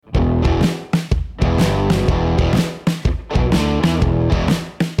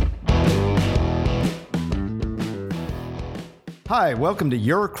Hi, welcome to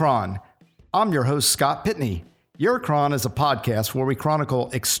Eurocron. I'm your host, Scott Pitney. Eurocron is a podcast where we chronicle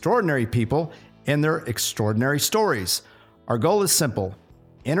extraordinary people and their extraordinary stories. Our goal is simple: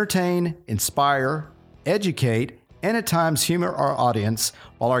 entertain, inspire, educate, and at times humor our audience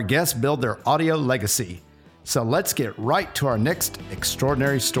while our guests build their audio legacy. So let's get right to our next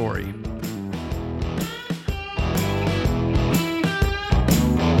extraordinary story.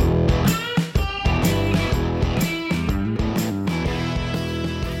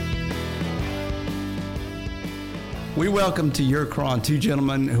 We welcome to Eurocron two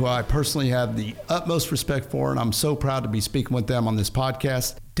gentlemen who I personally have the utmost respect for, and I'm so proud to be speaking with them on this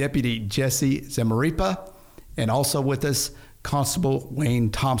podcast. Deputy Jesse Zamarripa, and also with us, Constable Wayne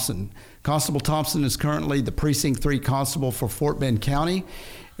Thompson. Constable Thompson is currently the Precinct 3 Constable for Fort Bend County,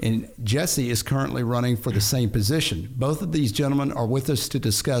 and Jesse is currently running for the same position. Both of these gentlemen are with us to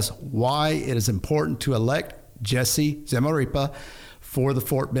discuss why it is important to elect Jesse Zamarripa for the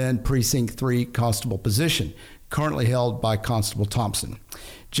Fort Bend Precinct 3 Constable position, currently held by Constable Thompson.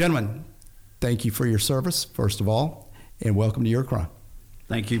 Gentlemen, thank you for your service, first of all, and welcome to Eurocron.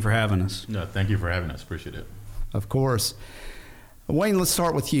 Thank you for having us. No, thank you for having us. Appreciate it. Of course. Wayne, let's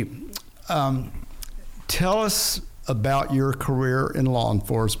start with you. Tell us about your career in law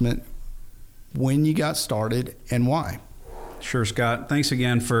enforcement, when you got started, and why. Sure, Scott. Thanks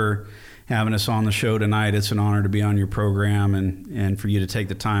again for having us on the show tonight. It's an honor to be on your program and for you to take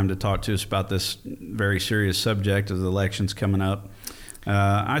the time to talk to us about this very serious subject of the elections coming up.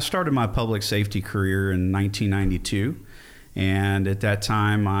 I started my public safety career in 1992, and at that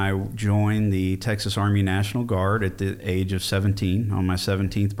time I joined the Texas Army National Guard at the age of 17, on my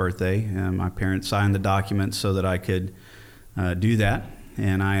 17th birthday. My parents signed the documents so that I could do that,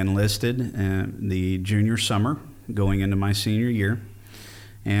 and I enlisted the junior summer going into my senior year.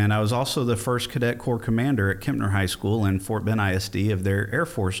 And I was also the first Cadet Corps commander at Kempner High School and Fort Bend ISD of their Air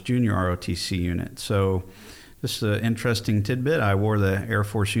Force Junior ROTC unit. So just an interesting tidbit, I wore the Air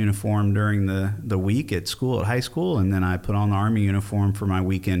Force uniform during the week at school, at high school, and then I put on the Army uniform for my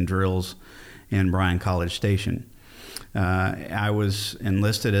weekend drills in Bryan College Station. I was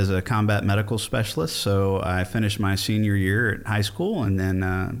enlisted as a combat medical specialist, so I finished my senior year at high school and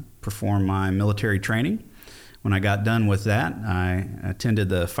then performed my military training. When I got done with that, I attended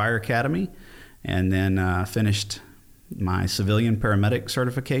the Fire Academy and then finished my civilian paramedic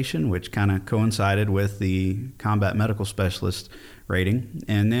certification, which kind of coincided with the combat medical specialist rating.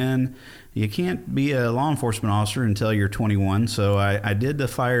 And then you can't be a law enforcement officer until you're 21. So I did the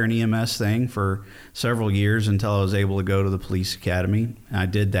fire and EMS thing for several years until I was able to go to the police academy. I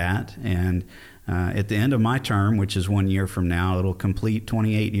did that, and at the end of my term, which is 1 year from now, it'll complete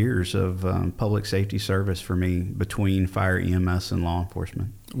 28 years of public safety service for me between fire, EMS, and law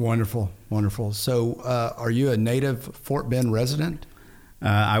enforcement. Wonderful, wonderful. So are you a native Fort Bend resident?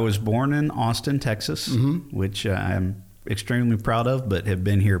 I was born in Austin, Texas, which I'm extremely proud of, but have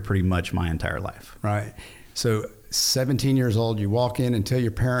been here pretty much my entire life. Right. So 17 years old, you walk in and tell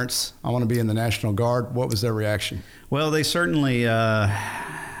your parents, I want to be in the National Guard. What was their reaction? Well, they certainly...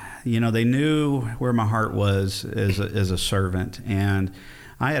 they knew where my heart was as a servant, and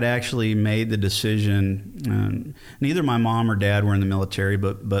I had actually made the decision. Neither my mom or dad were in the military,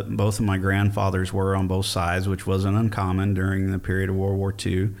 but both of my grandfathers were on both sides, which wasn't uncommon during the period of World War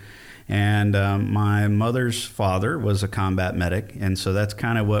II. And my mother's father was a combat medic, and so that's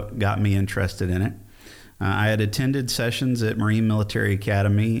kind of what got me interested in it. I had attended sessions at Marine Military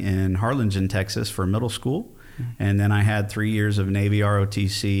Academy in Harlingen, Texas for middle school. And then I had 3 years of Navy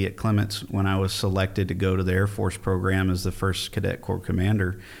ROTC at Clements when I was selected to go to the Air Force program as the first Cadet Corps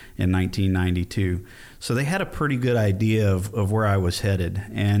commander in 1992. So they had a pretty good idea of where I was headed.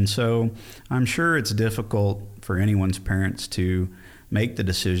 And so I'm sure it's difficult for anyone's parents to make the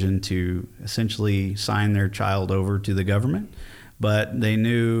decision to essentially sign their child over to the government. But they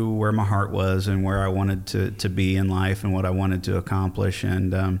knew where my heart was and where I wanted to be in life and what I wanted to accomplish.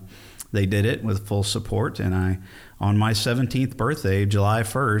 And they did it with full support, and on my 17th birthday, July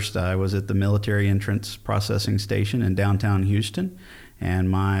 1st, I was at the Military Entrance Processing Station in downtown Houston, and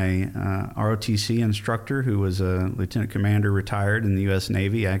my ROTC instructor, who was a lieutenant commander retired in the U.S.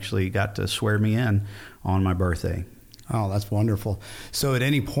 Navy, actually got to swear me in on my birthday. Oh, that's wonderful. So at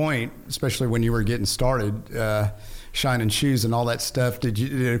any point, especially when you were getting started, shining shoes and all that stuff, did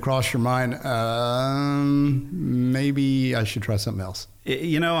it cross your mind, maybe I should try something else?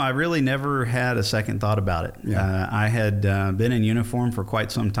 I really never had a second thought about it. Yeah. I had been in uniform for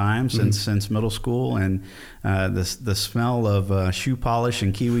quite some time, since middle school, and the smell of shoe polish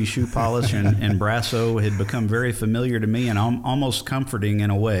and Kiwi shoe polish and Brasso had become very familiar to me and almost comforting in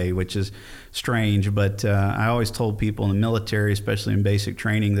a way, which is strange. But I always told people in the military, especially in basic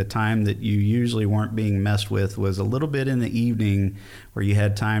training, the time that you usually weren't being messed with was a little bit in the evening, where you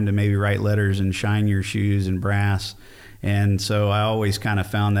had time to maybe write letters and shine your shoes in brass. And so I always kind of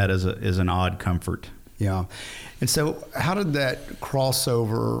found that as an odd comfort. Yeah. And so how did that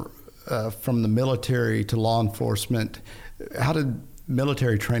crossover from the military to law enforcement, how did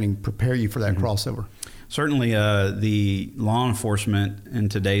military training prepare you for that crossover? Certainly, the law enforcement in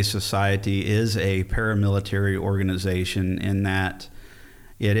today's society is a paramilitary organization in that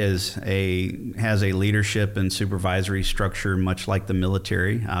it has a leadership and supervisory structure much like the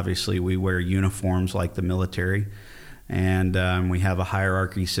military. Obviously, we wear uniforms like the military. And we have a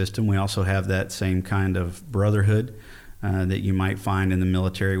hierarchy system. We also have that same kind of brotherhood that you might find in the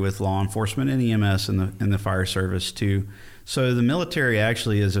military with law enforcement and EMS and the fire service too. So the military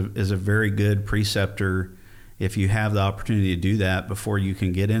actually is a very good preceptor if you have the opportunity to do that before you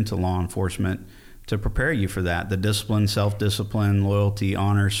can get into law enforcement, to prepare you for that. The discipline, self-discipline, loyalty,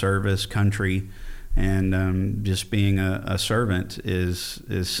 honor, service, country, and just being a servant is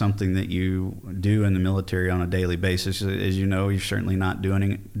something that you do in the military on a daily basis. As you know, you're certainly not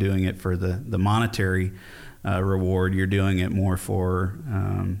doing it for the monetary reward. You're doing it more for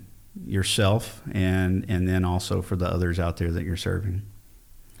yourself and then also for the others out there that you're serving.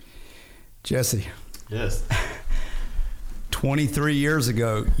 Jesse. Yes. 23 years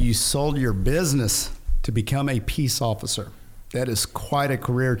ago, you sold your business to become a peace officer. That is quite a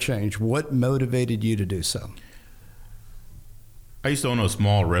career change. What motivated you to do so? I used to own a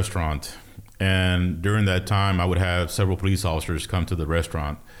small restaurant, and during that time, I would have several police officers come to the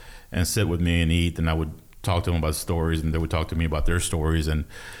restaurant and sit with me and eat, and I would talk to them about stories, and they would talk to me about their stories. And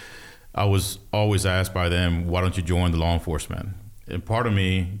I was always asked by them, why don't you join the law enforcement? And part of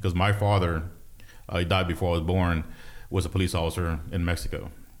me, because my father, he died before I was born, was a police officer in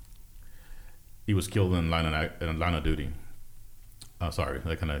Mexico. He was killed in line of duty. Sorry,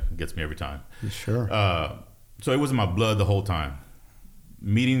 that kind of gets me every time. Sure. So it was in my blood the whole time.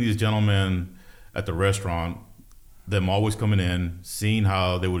 Meeting these gentlemen at the restaurant, them always coming in, seeing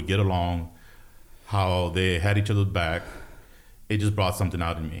how they would get along, how they had each other's back, it just brought something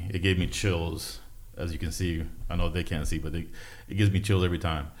out in me. It gave me chills, as you can see. I know they can't see, but it gives me chills every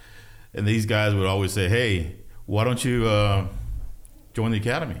time. And these guys would always say, hey, why don't you join the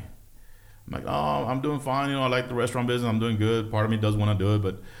academy? I'm like, oh, I'm doing fine. I like the restaurant business. I'm doing good. Part of me does want to do it,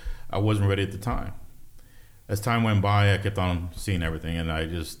 but I wasn't ready at the time. As time went by, I kept on seeing everything. And I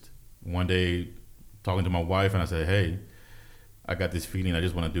just, one day, talking to my wife, and I said, hey, I got this feeling. I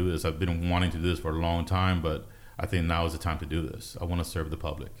just want to do this. I've been wanting to do this for a long time, but I think now is the time to do this. I want to serve the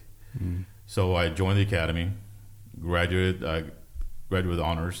public. Mm-hmm. So I joined the academy, graduated with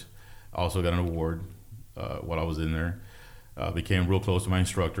honors. I also got an award while I was in there. Became real close to my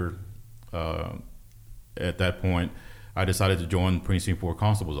instructor. At that point, I decided to join Precinct 4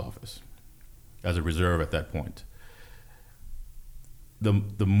 Constable's office as a reserve at that point.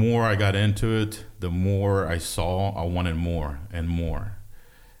 The more I got into it, the more I saw I wanted more and more.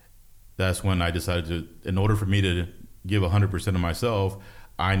 That's when I decided to, in order for me to give 100% of myself,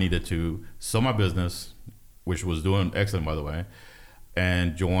 I needed to sell my business, which was doing excellent, by the way,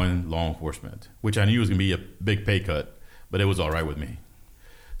 and join law enforcement, which I knew was going to be a big pay cut, but it was all right with me.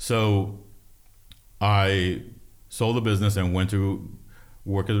 So I sold the business and went to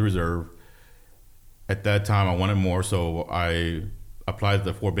work as a reserve. At that time, I wanted more, so I applied to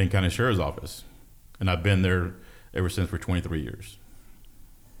the Fort Bend County Sheriff's Office, and I've been there ever since for 23 years.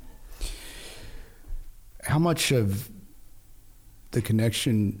 How much of the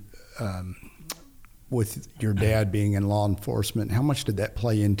connection with your dad being in law enforcement, how much did that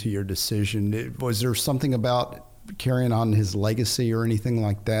play into your decision? Was there something about carrying on his legacy or anything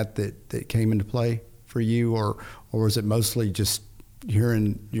like that came into play for you, or was it mostly just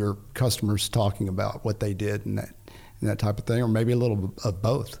hearing your customers talking about what they did and that type of thing, or maybe a little of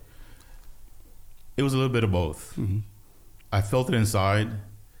both? It was a little bit of both. Mm-hmm. I felt it inside,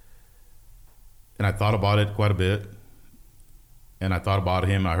 and I thought about it quite a bit. And I thought about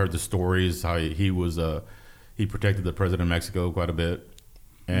him. I heard the stories, how he protected the president of Mexico quite a bit.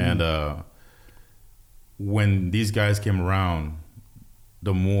 And when these guys came around,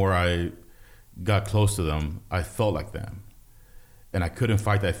 the more I got close to them, I felt like them. And I couldn't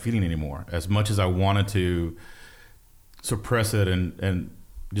fight that feeling anymore. As much as I wanted to suppress it and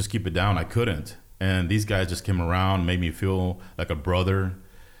just keep it down, I couldn't. And these guys just came around, made me feel like a brother,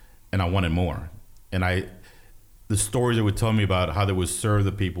 and I wanted more. And the stories they would tell me about how they would serve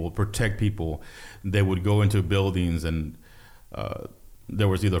the people, protect people, they would go into buildings and there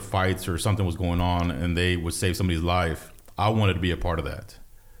was either fights or something was going on and they would save somebody's life. I wanted to be a part of that.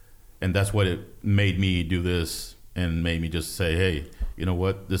 And that's what it made me do this and made me just say, hey, you know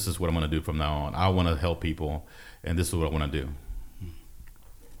what? This is what I'm going to do from now on. I want to help people, and this is what I want to do.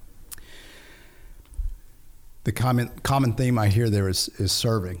 The common theme I hear there is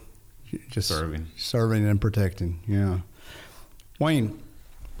serving. Just serving and protecting. Yeah. Wayne,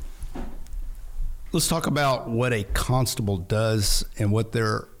 let's talk about what a constable does and what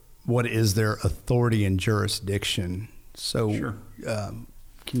is their authority and jurisdiction. So, sure.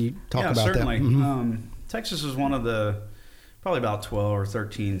 Can you talk about certainly. that? Mm-hmm. Texas is one of the probably about 12 or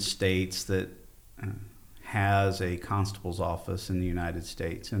 13 states that has a constable's office in the United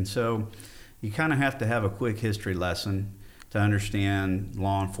States. And so you kind of have to have a quick history lesson to understand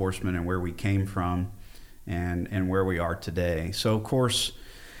law enforcement and where we came from and where we are today. So, of course,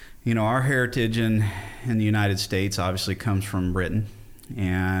 you know, our heritage in the United States obviously comes from Britain.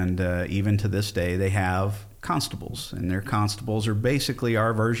 And even to this day, they have constables. And their constables are basically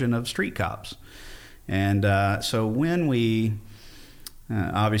our version of street cops. And so when we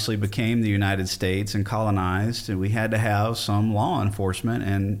obviously became the United States and colonized, we had to have some law enforcement.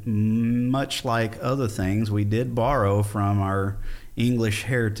 And much like other things, we did borrow from our English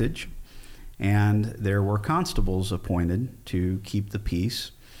heritage. And there were constables appointed to keep the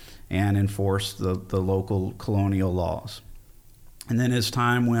peace and enforce the local colonial laws. And then as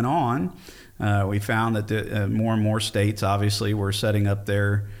time went on, we found that more and more states obviously were setting up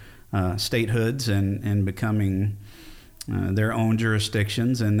their statehoods and becoming their own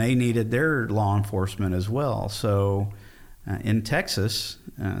jurisdictions, and they needed their law enforcement as well. So in Texas,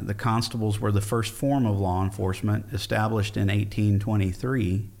 the constables were the first form of law enforcement established in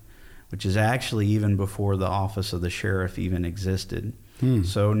 1823, which is actually even before the office of the sheriff even existed.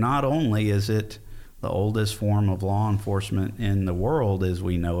 So not only is it the oldest form of law enforcement in the world as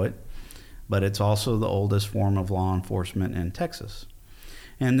we know it, but it's also the oldest form of law enforcement in Texas.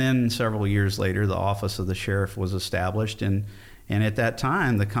 And then several years later, the office of the sheriff was established, and at that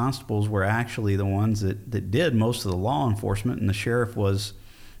time, the constables were actually the ones that did most of the law enforcement, and the sheriff was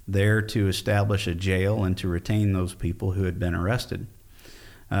there to establish a jail and to retain those people who had been arrested.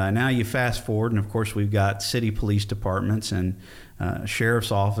 Now you fast forward, and of course we've got city police departments and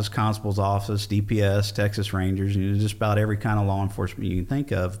sheriff's office, constable's office, DPS, Texas Rangers, just about every kind of law enforcement you can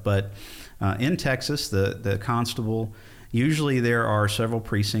think of. But in Texas, the constable, usually there are several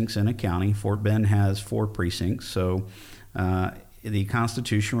precincts in a county. Fort Bend has 4 precincts, so the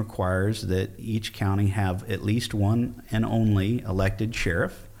Constitution requires that each county have at least one and only elected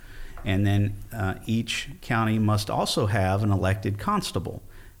sheriff, and then each county must also have an elected constable.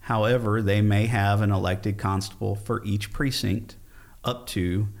 However, they may have an elected constable for each precinct, up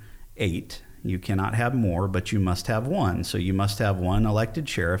to 8. You cannot have more, but you must have one. So you must have one elected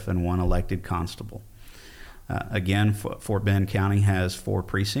sheriff and one elected constable. Again, Fort Bend County has 4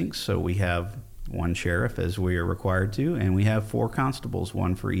 precincts, so we have one sheriff as we are required to, and we have 4 constables,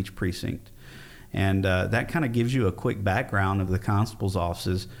 one for each precinct. And that kind of gives you a quick background of the constable's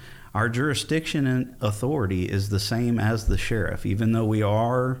offices. Our jurisdiction and authority is the same as the sheriff, even though we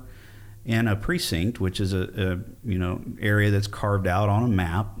are in a precinct, which is a area that's carved out on a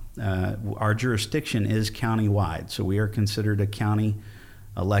map. Our jurisdiction is countywide, so we are considered a county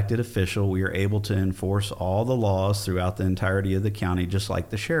elected official. We are able to enforce all the laws throughout the entirety of the county, just like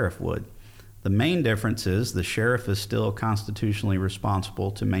the sheriff would. The main difference is the sheriff is still constitutionally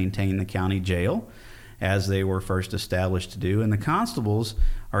responsible to maintain the county jail, as they were first established to do, and the constables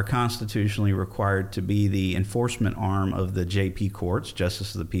are constitutionally required to be the enforcement arm of the JP courts,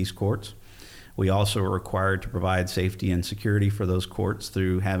 Justice of the Peace courts. We also are required to provide safety and security for those courts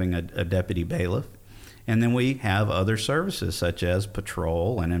through having a deputy bailiff. And then we have other services such as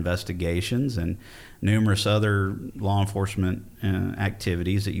patrol and investigations and numerous other law enforcement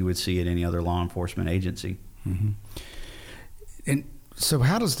activities that you would see at any other law enforcement agency. Mm-hmm. And so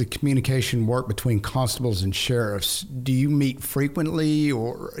how does the communication work between constables and sheriffs? Do you meet frequently,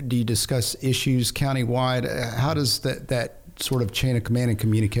 or do you discuss issues countywide? How does that sort of chain of command and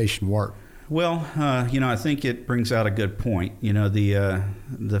communication work? Well, I think it brings out a good point.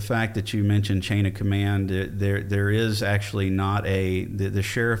 The fact that you mentioned chain of command, there is actually not the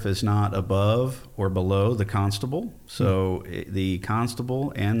sheriff is not above or below the constable. So the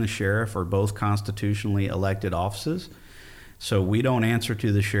constable and the sheriff are both constitutionally elected offices. So we don't answer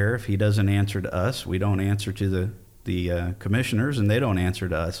to the sheriff. He doesn't answer to us. We don't answer to the the commissioners, and they don't answer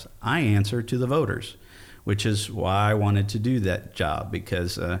to us. I answer to the voters, which is why I wanted to do that job,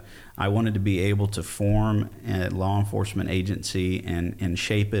 because I wanted to be able to form a law enforcement agency and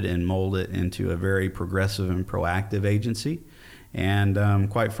shape it and mold it into a very progressive and proactive agency. And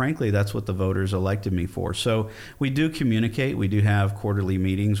quite frankly, that's what the voters elected me for. So we do communicate. We do have quarterly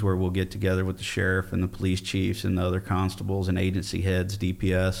meetings where we'll get together with the sheriff and the police chiefs and the other constables and agency heads,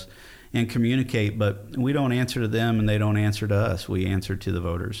 DPS, and communicate. But we don't answer to them and they don't answer to us. We answer to the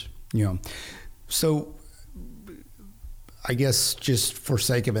voters. Yeah. So I guess just for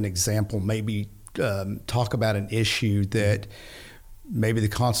sake of an example, maybe talk about an issue that maybe the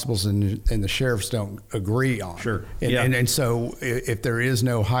constables and the sheriffs don't agree on. Sure. And so if there is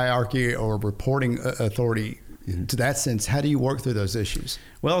no hierarchy or reporting authority to that sense, how do you work through those issues?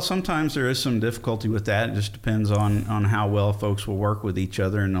 Well, sometimes there is some difficulty with that. It just depends on how well folks will work with each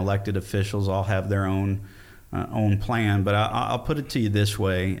other, and elected officials all have their own plan. But I'll put it to you this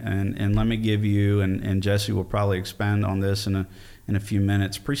way, and let me give you, and Jesse will probably expand on this in a few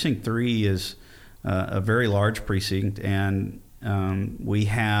minutes. Precinct 3 is a very large precinct, and we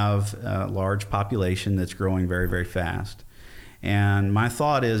have a large population that's growing very, very fast. And my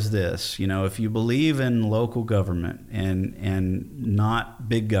thought is this, if you believe in local government and not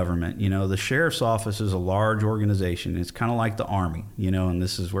big government, the sheriff's office is a large organization. It's kind of like the Army, and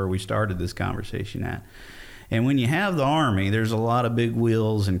this is where we started this conversation at. And when you have the Army, there's a lot of big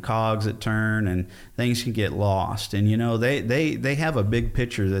wheels and cogs that turn, and things can get lost. And, they have a big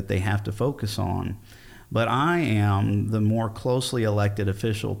picture that they have to focus on. But I am the more closely elected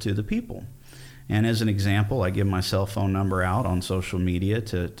official to the people. And as an example, I give my cell phone number out on social media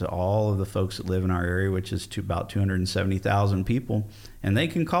to all of the folks that live in our area, which is to about 270,000 people. And they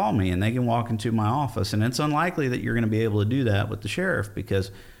can call me and they can walk into my office. And it's unlikely that you're going to be able to do that with the sheriff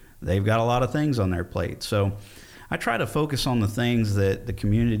because they've got a lot of things on their plate. So I try to focus on the things that the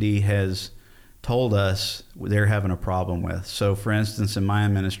community has told us they're having a problem with. So, for instance, in my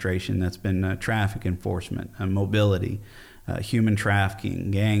administration, that's been traffic enforcement, mobility, human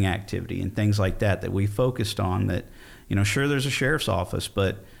trafficking, gang activity, and things like that we focused on that, sure, there's a sheriff's office,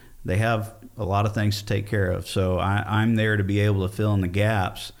 but they have a lot of things to take care of. So I'm there to be able to fill in the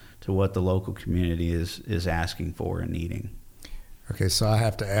gaps to what the local community is asking for and needing. Okay, so I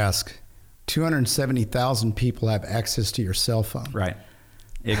have to ask, 270,000 people have access to your cell phone. Right.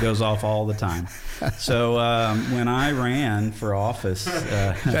 It goes off all the time. So when I ran for office...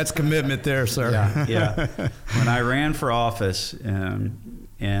 That's commitment there, sir. Yeah. When I ran for office,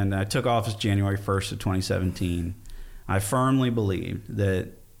 and I took office January 1st of 2017, I firmly believed that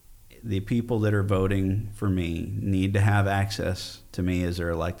the people that are voting for me need to have access to me as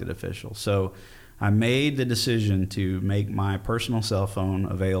their elected official. So I made the decision to make my personal cell phone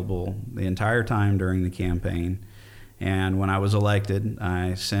available the entire time during the campaign. And when I was elected,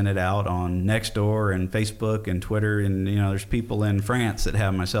 I sent it out on Nextdoor and Facebook and Twitter. And, there's people in France that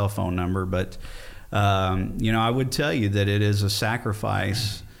have my cell phone number. But, I would tell you that it is a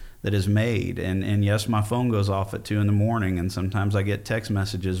sacrifice that is made. And yes, my phone goes off at 2 a.m. and sometimes I get text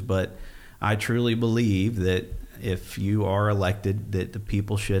messages. But I truly believe that if you are elected, that the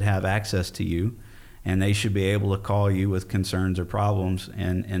people should have access to you. And they should be able to call you with concerns or problems.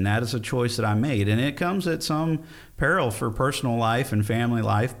 And that is a choice that I made. And it comes at some peril for personal life and family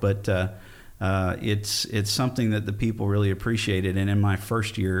life, but it's something that the people really appreciated. And in my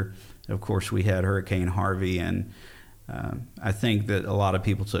first year, of course, we had Hurricane Harvey. And I think that a lot of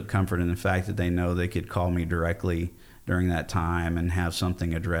people took comfort in the fact that they know they could call me directly during that time and have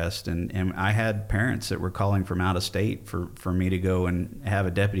something addressed. And I had parents that were calling from out of state for me to go and have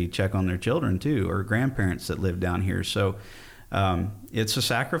a deputy check on their children too, or grandparents that live down here. So it's a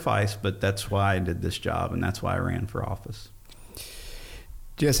sacrifice, but that's why I did this job, and that's why I ran for office.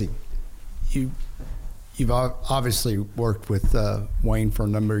 Jesse, you've obviously worked with Wayne for a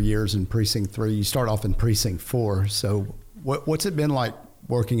number of years in Precinct 3. You start off in Precinct 4. So what's it been like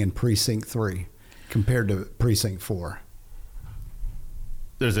working in Precinct 3 compared to Precinct 4?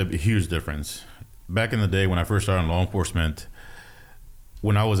 There's a huge difference. Back in the day when I first started in law enforcement,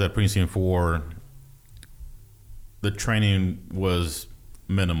 when I was at Precinct 4, the training was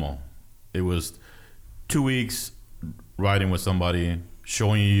minimal. It was 2 weeks riding with somebody,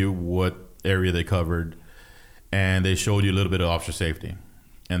 showing you what area they covered, and they showed you a little bit of officer safety,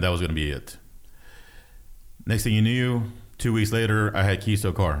 and that was going to be it. Next thing you knew, 2 weeks later, I had keys to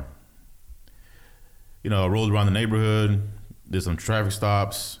a car. I rolled around the neighborhood, did some traffic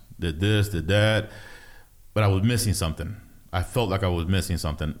stops, did this, did that, but I was missing something. I felt like I was missing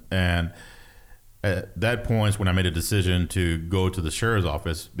something. And at that point when I made a decision to go to the sheriff's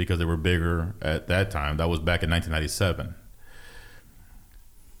office because they were bigger at that time. That was back in 1997.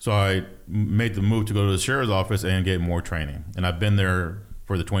 So I made the move to go to the sheriff's office and get more training. And I've been there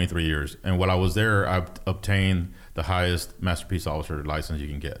for the 23 years. And while I was there, I've obtained the highest Master Peace Officer license you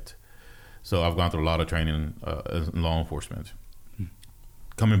can get. So I've gone through a lot of training in law enforcement.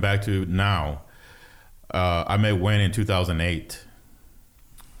 Coming back to now, I met Wayne in 2008.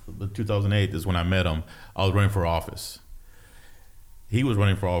 2008 is when I met him. I was running for office. He was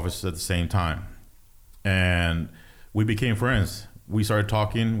running for office at the same time. And we became friends. We started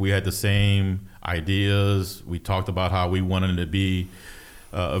talking. We had the same ideas. We talked about how we wanted to be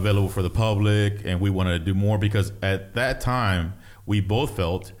available for the public, and we wanted to do more because at that time, we both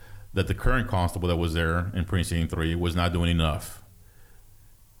felt that the current constable that was there in Precinct 3 was not doing enough.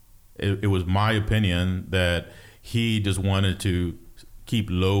 It was my opinion that he just wanted to keep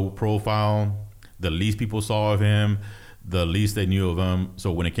low profile. The least people saw of him, the least they knew of him.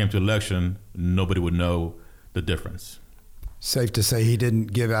 So when it came to election, nobody would know the difference. Safe to say he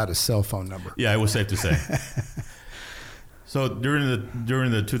didn't give out his cell phone number. Yeah, it was safe to say. So during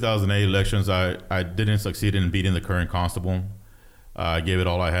the 2008 elections, I didn't succeed in beating the current constable. I gave it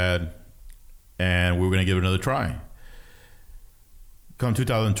all I had, and we were going to give it another try. Come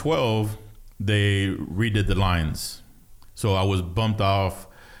 2012, they redid the lines. So I was bumped off.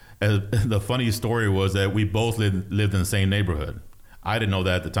 The funny story was that we both lived in the same neighborhood. I didn't know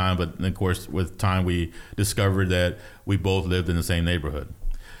that at the time, but of course, with time, we discovered that we both lived in the same neighborhood.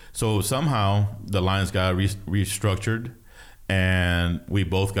 So somehow the lines got restructured, and we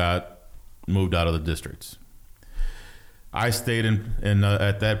both got moved out of the districts. I stayed in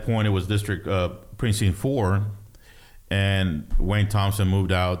at that point, it was District Precinct 4, and Wayne Thompson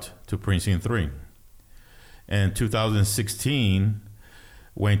moved out to Precinct 3. In 2016,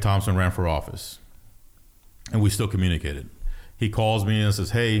 Wayne Thompson ran for office, and we still communicated. He calls me and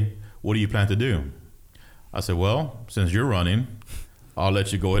says, "Hey, what do you plan to do?" I said, "Well, since you're running, I'll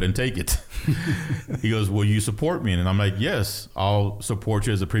let you go ahead and take it." He goes, "Will you support me?" And I'm like, "Yes, I'll support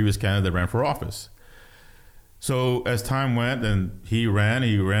you as the previous candidate that ran for office." So as time went and he ran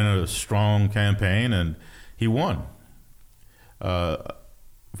a strong campaign and he won.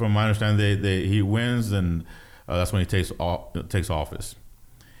 From my understanding, he wins, and that's when he takes office.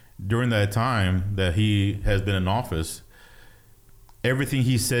 During that time that he has been in office, everything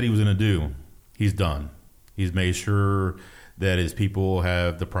he said he was going to do, he's done. He's made sure that his people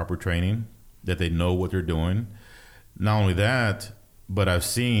have the proper training, that they know what they're doing. Not only that, but I've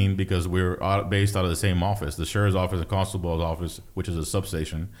seen, because we're based out of the same office, the sheriff's office and constable's office, which is a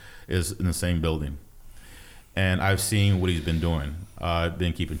substation, is in the same building. And I've seen what he's been doing. I've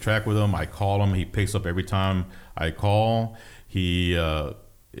been keeping track with him. I call him. He picks up every time I call.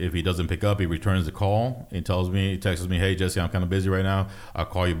 If he doesn't pick up, he returns the call. He texts me, "Hey, Jesse, I'm kind of busy right now. I'll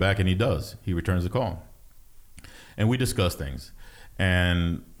call you back." And he does. He returns the call. And we discuss things.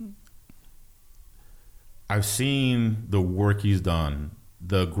 And I've seen the work he's done,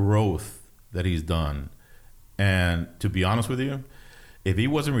 the growth that he's done. And to be honest with you, if he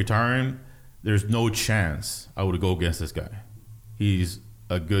wasn't retiring, there's no chance I would go against this guy. He's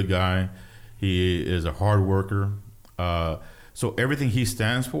a good guy. He is a hard worker. So everything he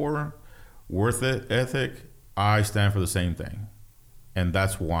stands for, worth ethic, I stand for the same thing. And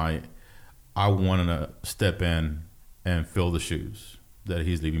that's why I want to step in and fill the shoes that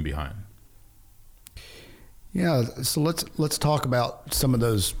he's leaving behind. Yeah, so let's talk about some of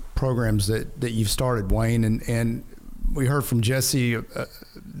those programs that you've started, Wayne. And we heard from Jesse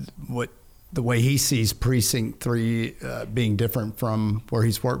the way he sees Precinct 3 being different from where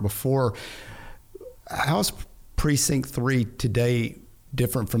he's worked before. How's Precinct 3 today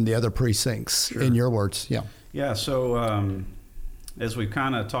different from the other precincts, sure, in your words? Yeah. Yeah, so as we've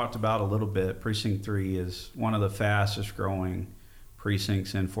kind of talked about a little bit, Precinct 3 is one of the fastest growing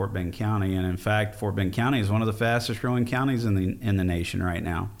precincts in Fort Bend County. And in fact, Fort Bend County is one of the fastest growing counties in the nation right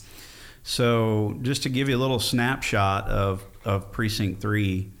now. So just to give you a little snapshot of Precinct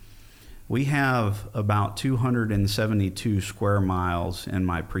 3, we have about 272 square miles in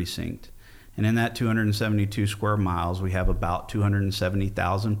my precinct. And in that 272 square miles, we have about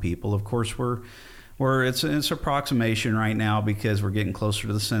 270,000 people. Of course, it's approximation right now because we're getting closer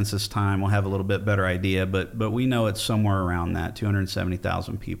to the census time. We'll have a little bit better idea, but we know it's somewhere around that,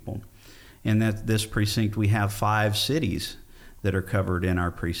 270,000 people. In this precinct, we have 5 cities that are covered in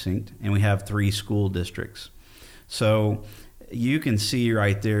our precinct, and we have 3 school districts. So you can see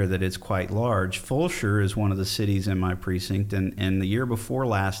right there that it's quite large. Fulshear is one of the cities in my precinct, and the year before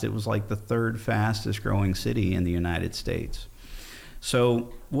last, it was like the 3rd fastest growing city in the United States.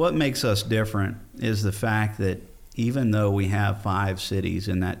 So what makes us different is the fact that even though we have 5 cities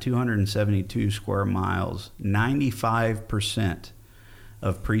in that 272 square miles, 95%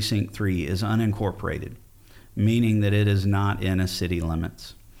 of Precinct 3 is unincorporated, meaning that it is not in a city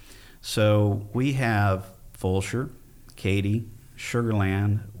limits. So we have Fulshear, Katy, Sugar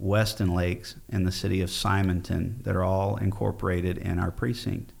Land, Weston Lakes, and the city of Simonton that are all incorporated in our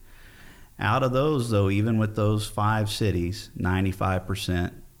precinct. Out of those, though, even with those 5 cities,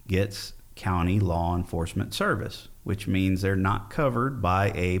 95% gets county law enforcement service, which means they're not covered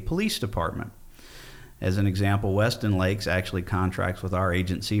by a police department. As an example, Weston Lakes actually contracts with our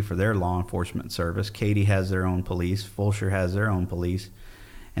agency for their law enforcement service. Katy has their own police. Fulshear has their own police.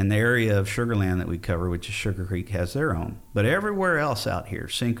 And the area of Sugar Land that we cover, which is Sugar Creek, has their own. But everywhere else out here,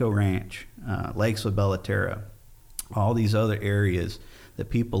 Cinco Ranch, Lakes of Bellaterra, all these other areas that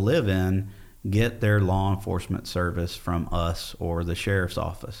people live in get their law enforcement service from us or the sheriff's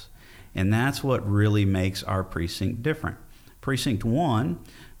office. And that's what really makes our precinct different. Precinct 1,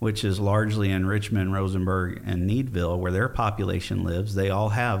 which is largely in Richmond, Rosenberg, and Needville, where their population lives, they all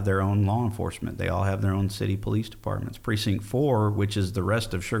have their own law enforcement. They all have their own city police departments. Precinct 4, which is the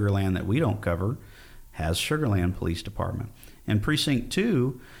rest of Sugar Land that we don't cover, has Sugar Land Police Department. And Precinct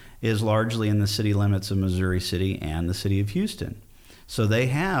 2 is largely in the city limits of Missouri City and the city of Houston. So they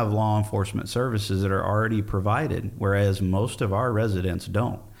have law enforcement services that are already provided, whereas most of our residents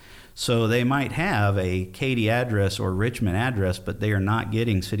don't. So they might have a Katy address or Richmond address, but they are not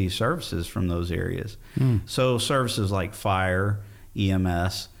getting city services from those areas. So services like fire,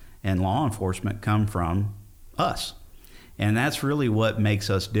 EMS, and law enforcement come from us. And that's really what makes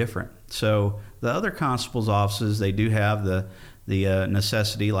us different. So the other constables' offices, they do have the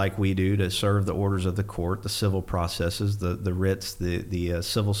necessity, like we do, to serve the orders of the court, the civil processes, the writs, the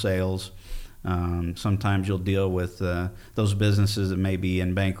civil sales. Sometimes you'll deal with those businesses that may be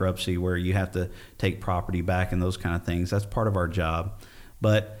in bankruptcy where you have to take property back and those kind of things. That's part of our job.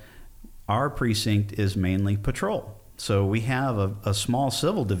 But our precinct is mainly patrol. So we have a small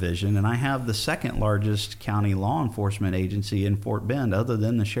civil division, and I have the second largest county law enforcement agency in Fort Bend other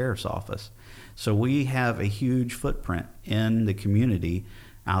than the sheriff's office. So we have a huge footprint in the community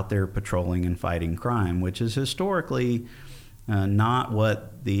out there patrolling and fighting crime, which is historically not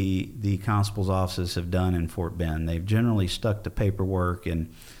what the constable's offices have done in Fort Bend. They've generally stuck to paperwork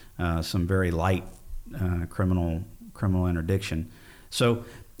and some very light criminal interdiction. So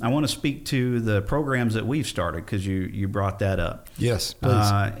I want to speak to the programs that we've started because you brought that up. Yes,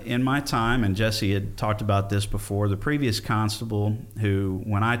 please. In my time, and Jesse had talked about this before, the previous constable who,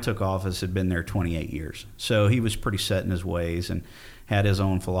 when I took office, had been there 28 years. So he was pretty set in his ways and had his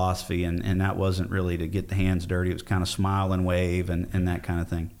own philosophy, and that wasn't really to get the hands dirty. It was kind of smile and wave and that kind of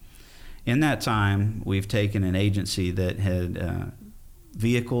thing. In that time, we've taken an agency that had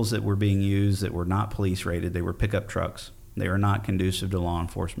vehicles that were being used that were not police rated. They were pickup trucks. They were not conducive to law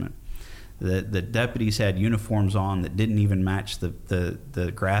enforcement. The deputies had uniforms on that didn't even match the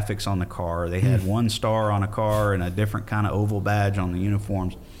graphics on the car. They had one star on a car and a different kind of oval badge on the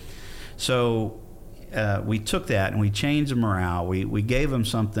uniforms. So we took that and we changed the morale. We gave them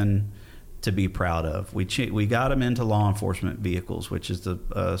something to be proud of. We got them into law enforcement vehicles, which is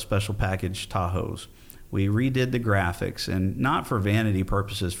the special package Tahoes. We redid the graphics, and not for vanity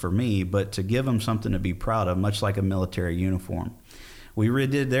purposes for me, but to give them something to be proud of, much like a military uniform. We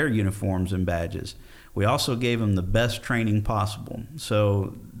redid their uniforms and badges. We also gave them the best training possible.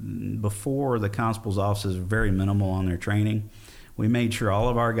 So before, the constable's offices were very minimal on their training. We made sure all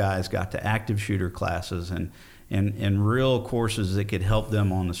of our guys got to active shooter classes and real courses that could help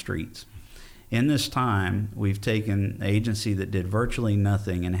them on the streets. In this time, we've taken an agency that did virtually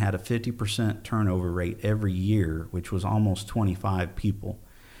nothing and had a 50% turnover rate every year, which was almost 25 people,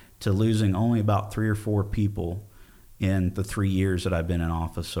 to losing only about 3 or 4 people in the 3 years that I've been in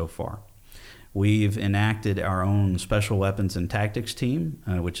office so far. We've enacted our own special weapons and tactics team,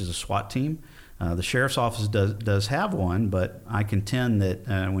 which is a SWAT team. The sheriff's office does have one, but I contend that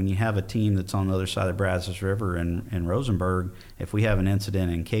when you have a team that's on the other side of the Brazos River in Rosenberg, if we have an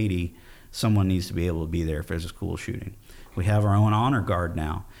incident in Katy, someone needs to be able to be there if there's a school shooting. We have our own honor guard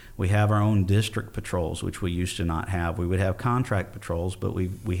now. We have our own district patrols, which we used to not have. We would have contract patrols, but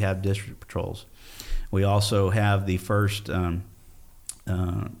we have district patrols. We also have the first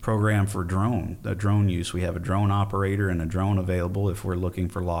program for drone use. We have a drone operator and a drone available if we're looking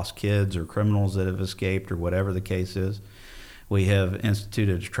for lost kids or criminals that have escaped or whatever the case is. We have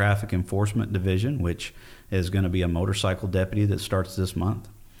instituted a traffic enforcement division, which is going to be a motorcycle deputy that starts this month.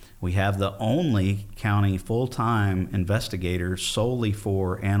 We have the only county full-time investigator solely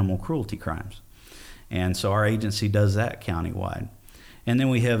for animal cruelty crimes. And so our agency does that countywide. And then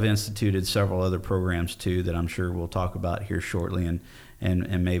we have instituted several other programs too that I'm sure we'll talk about here shortly,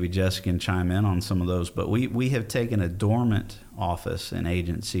 and maybe Jessica can chime in on some of those. But we have taken a dormant office and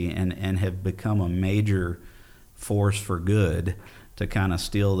agency and have become a major force for good, to kind of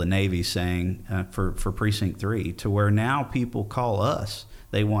steal the Navy saying for Precinct 3, to where now people call us.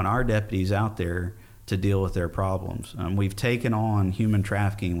 They want our deputies out there to deal with their problems. We've taken on human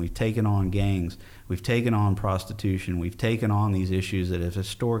trafficking, we've taken on gangs, we've taken on prostitution, we've taken on these issues that have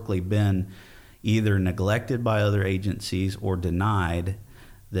historically been either neglected by other agencies or denied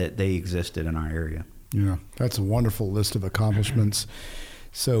that they existed in our area. Yeah, that's a wonderful list of accomplishments.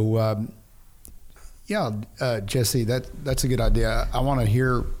 So, Jesse, that's a good idea. I want to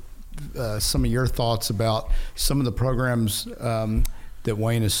hear some of your thoughts about some of the programs that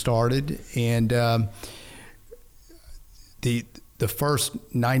Wayne has started, and the first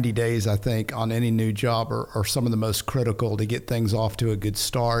 90 days, I think, on any new job are some of the most critical to get things off to a good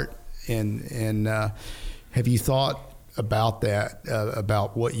start. And have you thought about that,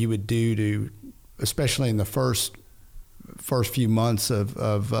 about what you would do to, especially in the first few months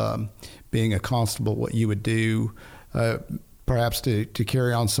of being a constable, what you would do perhaps to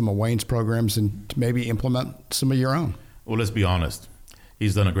carry on some of Wayne's programs and to maybe implement some of your own? Well, let's be honest.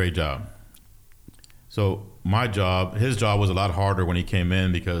 He's done a great job. So his job was a lot harder when he came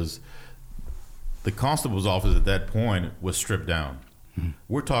in because the constable's office at that point was stripped down. Mm-hmm.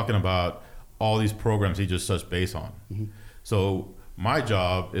 We're talking about all these programs he just touched base on. Mm-hmm. So my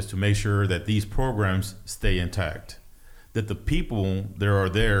job is to make sure that these programs stay intact, that the people that are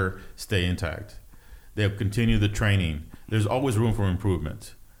there stay intact. They have continued the training. There's always room for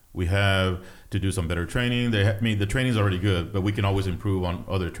improvement. We have to do some better training. The training's already good, but we can always improve on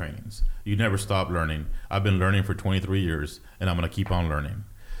other trainings. You never stop learning. I've been learning for 23 years, and I'm going to keep on learning.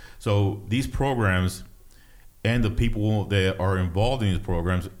 So these programs and the people that are involved in these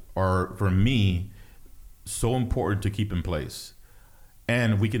programs are, for me, so important to keep in place.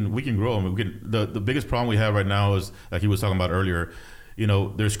 And we can grow. I mean, the biggest problem we have right now is, like he was talking about earlier,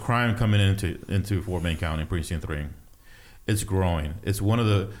 there's crime coming into Fort Bend County, Precinct 3. It's growing. It's one of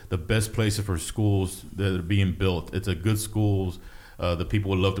the best places for schools that are being built. It's a good schools. The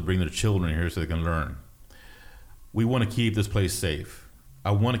people would love to bring their children here so they can learn. We want to keep this place safe.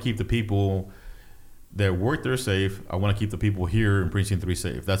 I want to keep the people that work there safe. I want to keep the people here in Precinct 3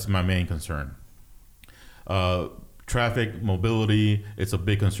 safe. That's my main concern. Traffic, mobility, it's a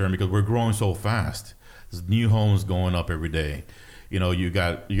big concern because we're growing so fast. There's new homes going up every day. You're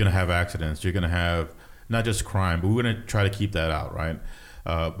going to have accidents. You're going to have not just crime, but we're going to try to keep that out, right?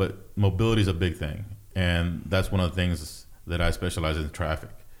 But mobility is a big thing. And that's one of the things that I specialize in,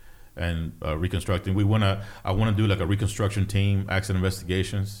 traffic and reconstructing. I want to do like a reconstruction team, accident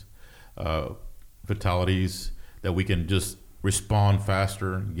investigations, fatalities, that we can just respond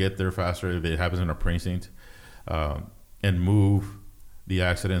faster, get there faster if it happens in our precinct, and move the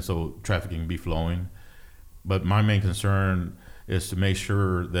accident so traffic can be flowing. But my main concern is to make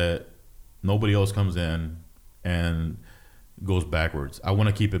sure that nobody else comes in and goes backwards. I want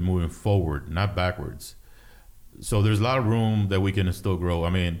to keep it moving forward, not backwards. So there's a lot of room that we can still grow. I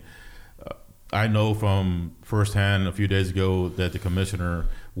mean, I know from firsthand a few days ago that the commissioner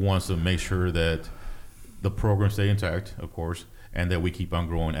wants to make sure that the programs stay intact, of course, and that we keep on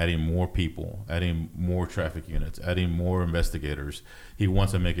growing, adding more people, adding more traffic units, adding more investigators. He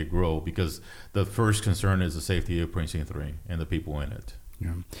wants to make it grow because the first concern is the safety of Precinct 3 and the people in it.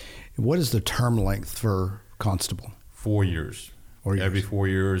 Yeah. What is the term length for constable? 4 years. 4 years. Every 4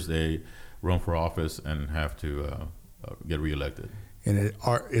 years, they run for office and have to get reelected. And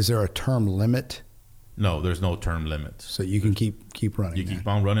is there a term limit? No, there's no term limit. So you can keep running. You keep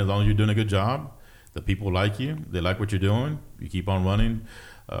on running as long as you're doing a good job. The people like you. They like what you're doing. You keep on running.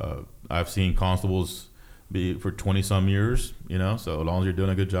 I've seen constables be for 20-some years, so as long as you're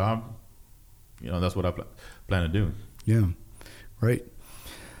doing a good job, that's what I plan to do. Yeah, great.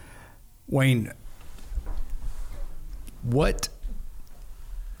 Wayne, what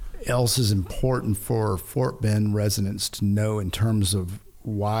else is important for Fort Bend residents to know in terms of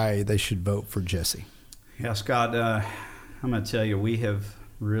why they should vote for Jesse? Yeah, Scott, I'm going to tell you, we have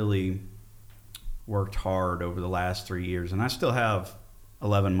really worked hard over the last 3 years, and I still have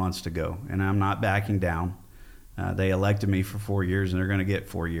 11 months to go, and I'm not backing down. They elected me for 4 years, and they're going to get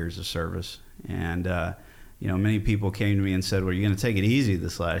 4 years of service. And many people came to me and said, well, you're going to take it easy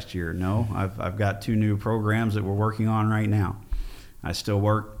this last year. No, I've got 2 new programs that we're working on right now. I still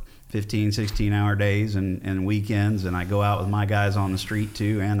work 15, 16-hour days and weekends, and I go out with my guys on the street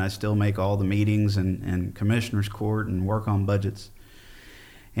too, and I still make all the meetings and commissioner's court and work on budgets.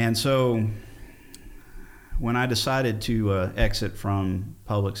 And so when I decided to exit from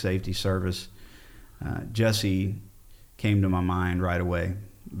public safety service, Jesse came to my mind right away,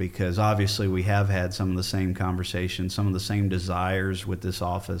 because obviously we have had some of the same conversations, some of the same desires with this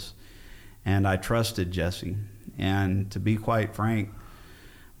office, and I trusted Jesse. And to be quite frank,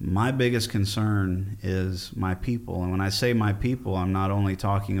 my biggest concern is my people. And when I say my people, I'm not only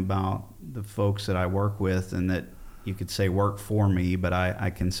talking about the folks that I work with and that you could say work for me, but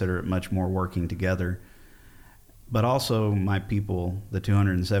I consider it much more working together, but also my people, the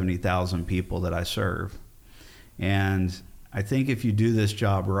 270,000 people that I serve. And I think if you do this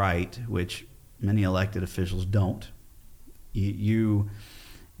job right, which many elected officials don't, you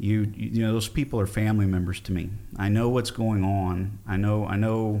know, those people are family members to me. I know what's going on. I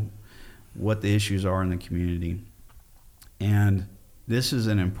know what the issues are in the community. And this is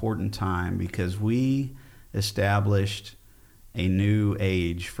an important time because we established a new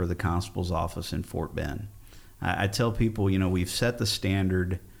age for the constable's office in Fort Bend. I tell people, you know, we've set the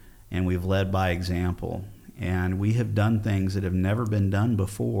standard and we've led by example. And we have done things that have never been done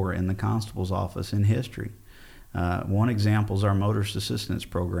before in the constable's office in history. One example is our motorist assistance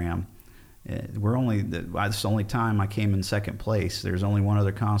program. It's the only time I came in second place. There's only one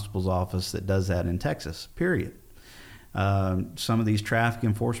other constable's office that does that in Texas, period. Some of these traffic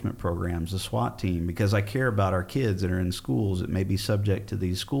enforcement programs, the SWAT team, because I care about our kids that are in schools that may be subject to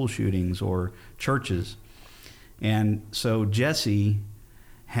these school shootings or churches. And so Jesse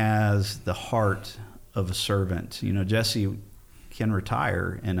has the heart of a servant. You know, Jesse can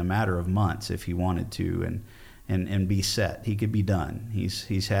retire in a matter of months if he wanted to and be set. He could be done.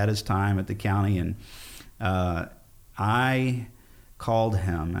 He's had his time at the county, and I called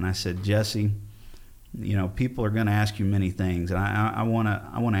him and I said, Jesse, you know, people are going to ask you many things, and I want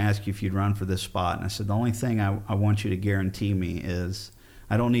to ask you if you'd run for this spot. And I said, the only thing I want you to guarantee me is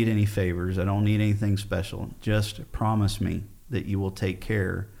I don't need any favors. I don't need anything special. Just promise me that you will take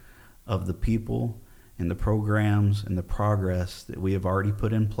care of the people and the programs and the progress that we have already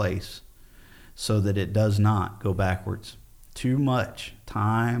put in place so that it does not go backwards. Too much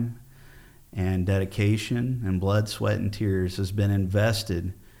time and dedication and blood, sweat, and tears has been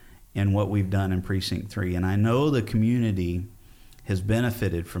invested in what we've done in Precinct 3. And I know the community has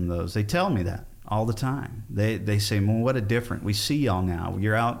benefited from those. They tell me that all the time. They say, well, what a difference. We see y'all now.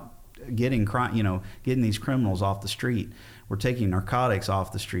 You're out getting these criminals off the street. We're taking narcotics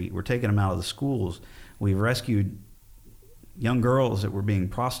off the street. We're taking them out of the schools. We've rescued young girls that were being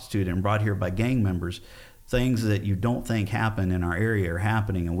prostituted and brought here by gang members. Things that you don't think happen in our area are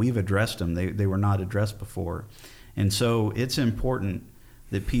happening, and we've addressed them. They were not addressed before. And so it's important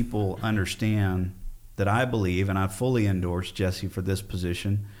that people understand that I believe, and I fully endorse Jesse for this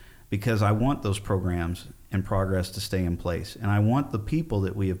position, because I want those programs and progress to stay in place. And I want the people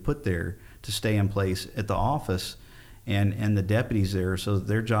that we have put there to stay in place at the office and the deputies there so that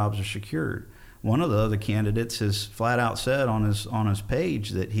their jobs are secured. One of the other candidates has flat out said on his page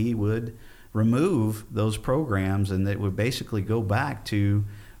that he would remove those programs and that would basically go back to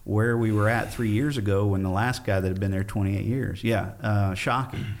where we were at 3 years ago when the last guy that had been there 28 years. Yeah,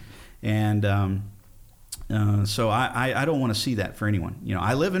 shocking. And so I don't want to see that for anyone. You know,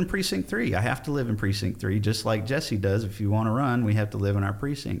 I live in Precinct 3. I have to live in Precinct 3, just like Jesse does. If you want to run, we have to live in our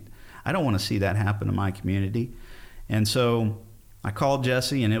precinct. I don't want to see that happen to my community. And so I called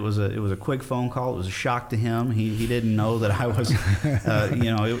Jesse, and it was a quick phone call. It was a shock to him. He didn't know that I was,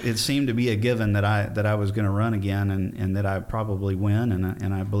 it seemed to be a given that I was going to run again and that I'd probably win,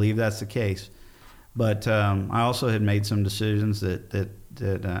 and I believe that's the case. But I also had made some decisions that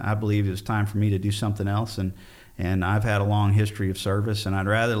I believe it was time for me to do something else, and I've had a long history of service, and I'd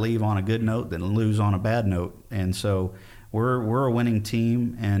rather leave on a good note than lose on a bad note. And so we're a winning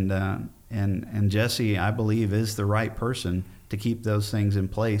team, and Jesse, I believe, is the right person to keep those things in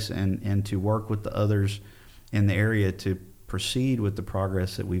place and to work with the others in the area to proceed with the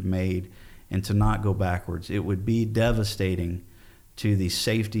progress that we've made and to not go backwards. It would be devastating to the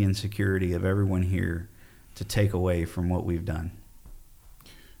safety and security of everyone here to take away from what we've done.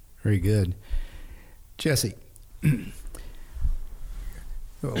 Very good. Jesse,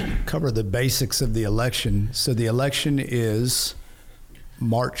 we'll cover the basics of the election. So the election is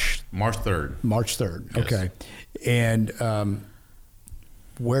March 3rd. March 3rd. Yes. Okay. And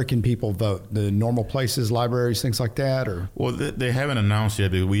where can people vote? The normal places, libraries, things like that, or? Well, they haven't announced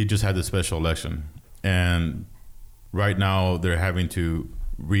yet because we just had the special election, and right now they're having to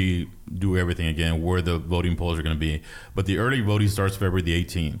redo everything again where the voting polls are going to be. But the early voting starts February the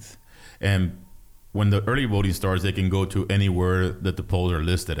 18th, and when the early voting starts, they can go to anywhere that the polls are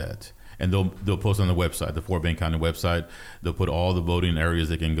listed at. and they'll post on the website, the Fort Bend County website. They'll put all the voting areas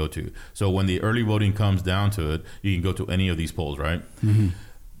they can go to. So when the early voting comes down to it, you can go to any of these polls, right? Mm-hmm.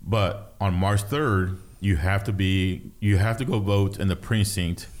 But on March 3rd, you have to go vote in the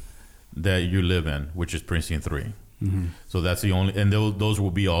precinct that you live in, which is precinct 3. Mm-hmm. So that's the only, and those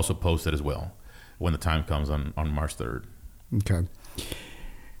will be also posted as well when the time comes on March 3rd. Okay.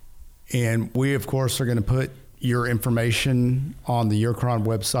 And we, of course, are going to put your information on the Eurocron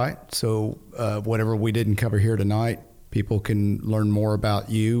website. So whatever we didn't cover here tonight, people can learn more about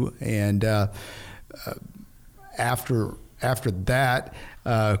you. And after that,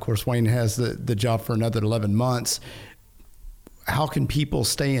 of course, Wayne has the job for another 11 months. How can people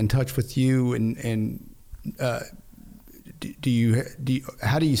stay in touch with you, and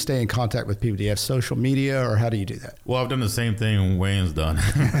how do you stay in contact with people? Do you have social media, or how do you do that? Well, I've done the same thing Wayne's done.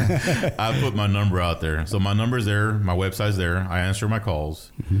 I put my number out there. So my number's there. My website's there. I answer my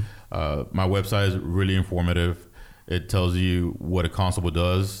calls. Mm-hmm. My website is really informative. It tells you what a constable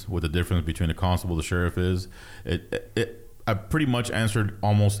does, what the difference between a constable and the sheriff is. I pretty much answered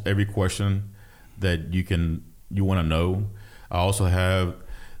almost every question that you want to know. I also have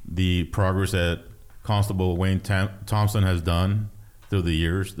the progress that Constable Wayne Thompson has done through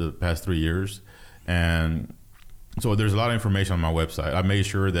the past 3 years. And so there's a lot of information on my website. I made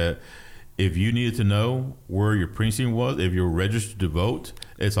sure that if you needed to know where your precinct was, if you're registered to vote,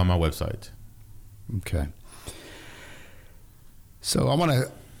 it's on my website. Okay. So I want to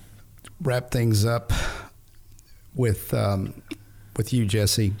wrap things up with you,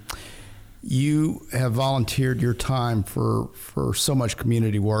 Jesse. You have volunteered your time for so much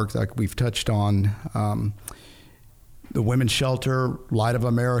community work, like we've touched on. The Women's Shelter, Light of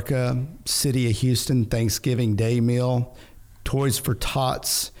America, City of Houston Thanksgiving Day Meal, Toys for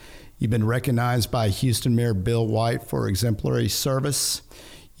Tots. You've been recognized by Houston Mayor Bill White for exemplary service.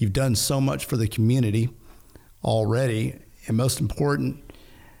 You've done so much for the community already. And most important,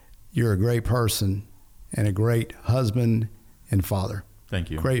 you're a great person and a great husband and father. Thank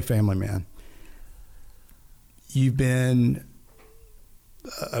you. Great family man. You've been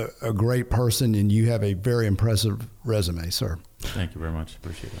a great person, and you have a very impressive resume, sir. Thank you very much.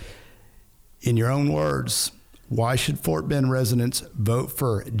 Appreciate it. In your own words, why should Fort Bend residents vote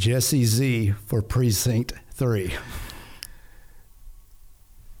for Jesse Z for Precinct 3?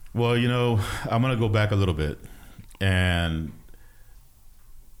 Well, I'm going to go back a little bit. And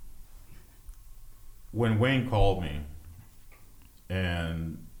when Wayne called me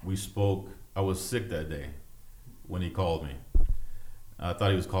and we spoke, I was sick that day when he called me. I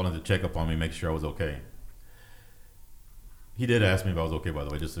thought he was calling to check up on me, make sure I was okay. He did ask me if I was okay, by the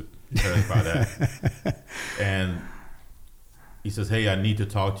way, just to clarify that. And he says, hey, I need to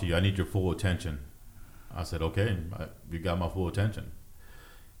talk to you. I need your full attention. I said, okay, you got my full attention.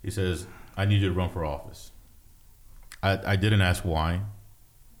 He says, I need you to run for office. I didn't ask why.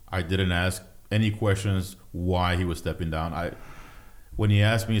 I didn't ask any questions why he was stepping down. When he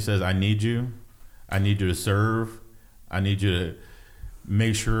asked me, he says, I need you to serve. I need you to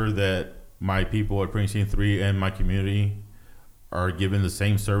make sure that my people at Precinct 3 and my community are given the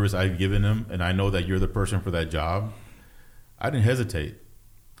same service I've given them, and I know that you're the person for that job. I didn't hesitate.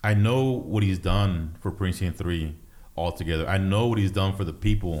 I know what he's done for Precinct 3 altogether. I know what he's done for the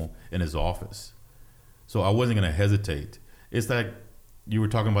people in his office. So I wasn't going to hesitate. It's like you were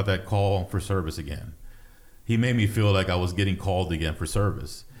talking about that call for service again. He made me feel like I was getting called again for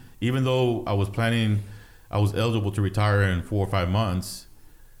service. Even though I was eligible to retire in 4 or 5 months,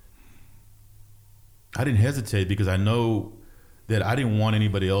 I didn't hesitate because I know that I didn't want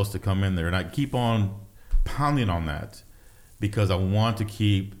anybody else to come in there. And I keep on pounding on that because I want to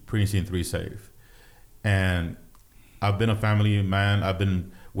keep Precinct 3 safe. And I've been a family man. I've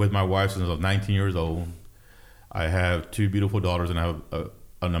been with my wife since I was 19 years old. I have 2 beautiful daughters and I have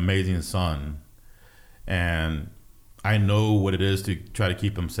an amazing son. And I know what it is to try to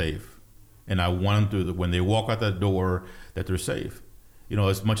keep them safe. And I want them to, when they walk out that door, that they're safe.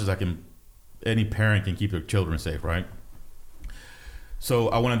 As much as I can, any parent can keep their children safe, right? So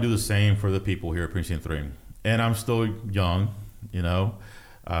I want to do the same for the people here at Precinct 3. And I'm still young,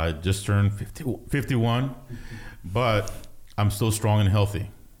 I just turned 51, but I'm still strong and healthy.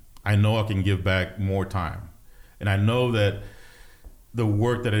 I know I can give back more time. And I know that the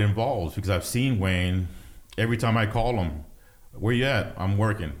work that it involves, because I've seen Wayne, every time I call him, where you at? I'm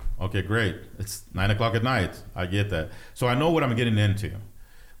working. Okay, great. It's 9:00 at night. I get that. So I know what I'm getting into.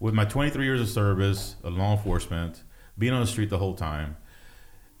 With my 23 years of service of law enforcement, being on the street the whole time,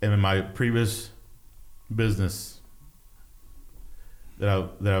 and in my previous business that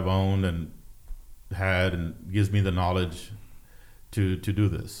I've owned and had and gives me the knowledge to do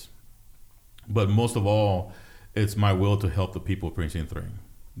this. But most of all, it's my will to help the people of Precinct 3.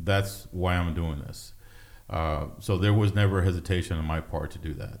 That's why I'm doing this. So there was never hesitation on my part to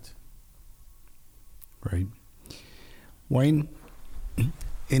do that. Great. Wayne,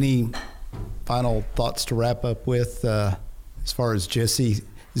 any final thoughts to wrap up with as far as Jesse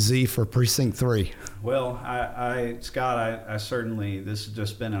Z for Precinct 3? Well, Scott, I certainly, this has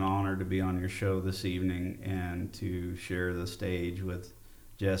just been an honor to be on your show this evening and to share the stage with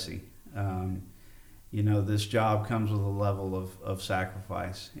Jesse. This job comes with a level of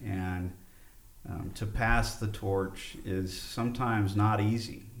sacrifice, and to pass the torch is sometimes not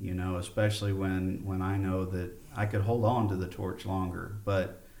easy, especially when I know that I could hold on to the torch longer.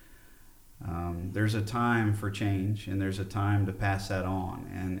 But there's a time for change, and there's a time to pass that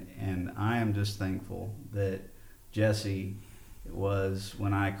on. And I am just thankful that Jesse was,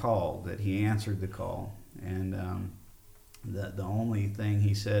 when I called, that he answered the call. And the only thing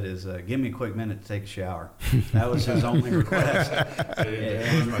he said is, give me a quick minute to take a shower. That was his only request.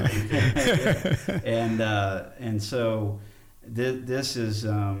 And so this is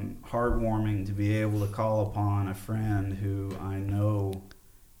heartwarming to be able to call upon a friend who I know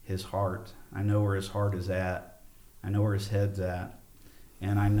his heart. I know where his heart is at. I know where his head's at.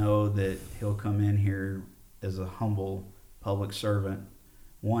 And I know that he'll come in here as a humble public servant,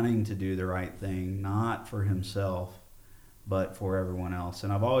 wanting to do the right thing, not for himself, but for everyone else.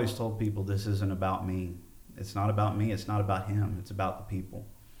 And I've always told people this isn't about me. It's not about me. It's not about him. It's about the people.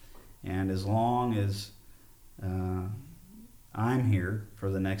 And as long as I'm here for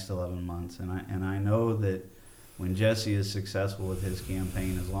the next 11 months, and I know that when Jesse is successful with his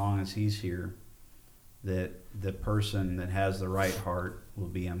campaign, as long as he's here, that the person that has the right heart will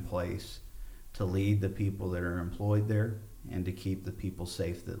be in place to lead the people that are employed there and to keep the people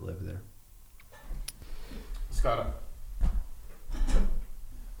safe that live there. Scott,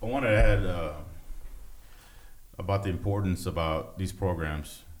 I want to add about the importance about these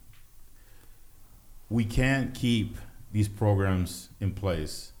programs. We can't keep these programs in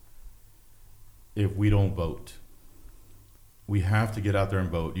place if we don't vote. We have to get out there and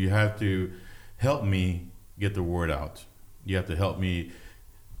vote. You have to help me get the word out. You have to help me.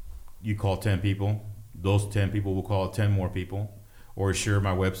 You call 10 people. Those 10 people will call 10 more people, or share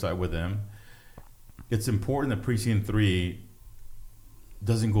my website with them. It's important that Precinct 3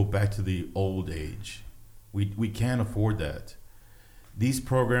 doesn't go back to the old age. We can't afford that. These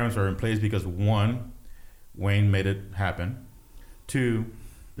programs are in place because, one, Wayne made it happen. Two,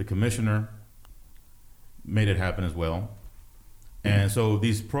 the commissioner made it happen as well. And so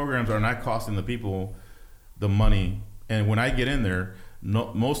these programs are not costing the people the money. And when I get in there,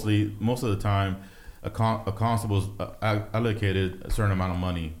 most of the time, a constable's allocated a certain amount of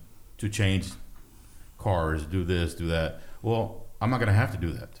money to change cars, do this, do that. Well, I'm not going to have to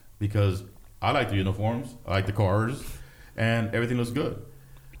do that because I like the uniforms, I like the cars, and everything looks good.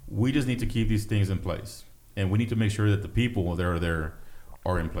 We just need to keep these things in place. And we need to make sure that the people that are there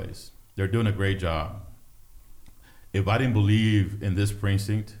are in place. They're doing a great job. If I didn't believe in this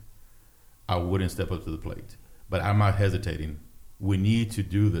precinct, I wouldn't step up to the plate. But I'm not hesitating. We need to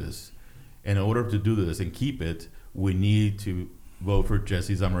do this. In order to do this and keep it, we need to vote for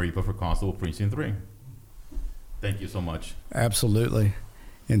Jesse Zamarripa for Constable Precinct 3. Thank you so much. Absolutely.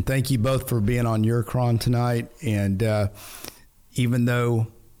 And thank you both for being on Your Cron tonight. And even though,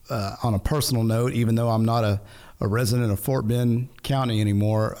 on a personal note, even though I'm not a resident of Fort Bend County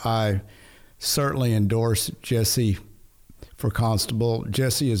anymore, I certainly endorse Jesse for Constable.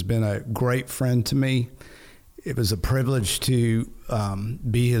 Jesse has been a great friend to me. It was a privilege to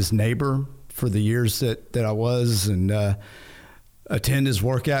be his neighbor for the years that I was and attend his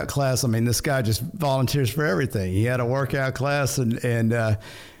workout class. I mean, this guy just volunteers for everything. He had a workout class and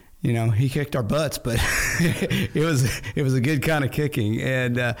he kicked our butts, but it was a good kind of kicking.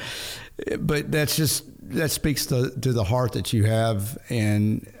 And but that speaks to the heart that you have.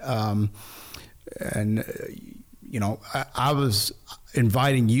 I was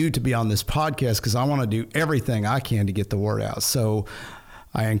inviting you to be on this podcast because I want to do everything I can to get the word out. So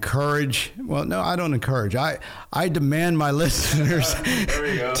I encourage, well, no, I don't encourage. I demand my listeners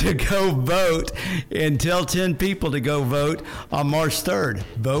to go vote and tell 10 people to go vote on March 3rd.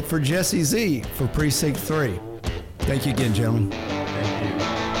 Vote for Jesse Z for Precinct 3. Thank you again, gentlemen. Thank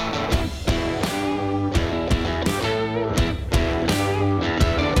you.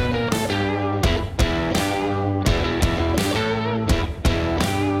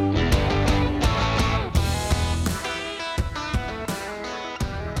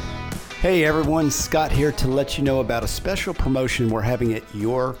 Hey everyone, Scott here to let you know about a special promotion we're having at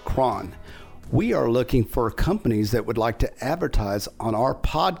Your Cron. We are looking for companies that would like to advertise on our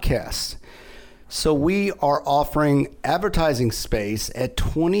podcast. So we are offering advertising space at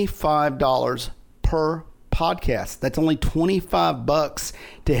 $25 per podcast. That's only $25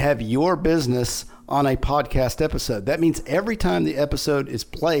 to have your business on a podcast episode. That means every time the episode is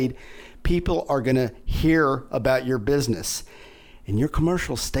played, people are going to hear about your business. And your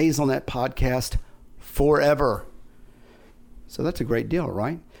commercial stays on that podcast forever. So that's a great deal,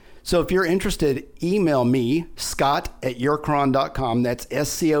 right? So if you're interested, email me, scott@yourcron.com. That's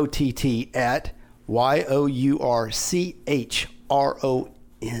SCOTT at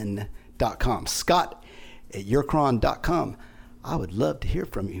YOURCHRON.com. Scott@yourcron.com. I would love to hear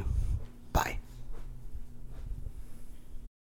from you.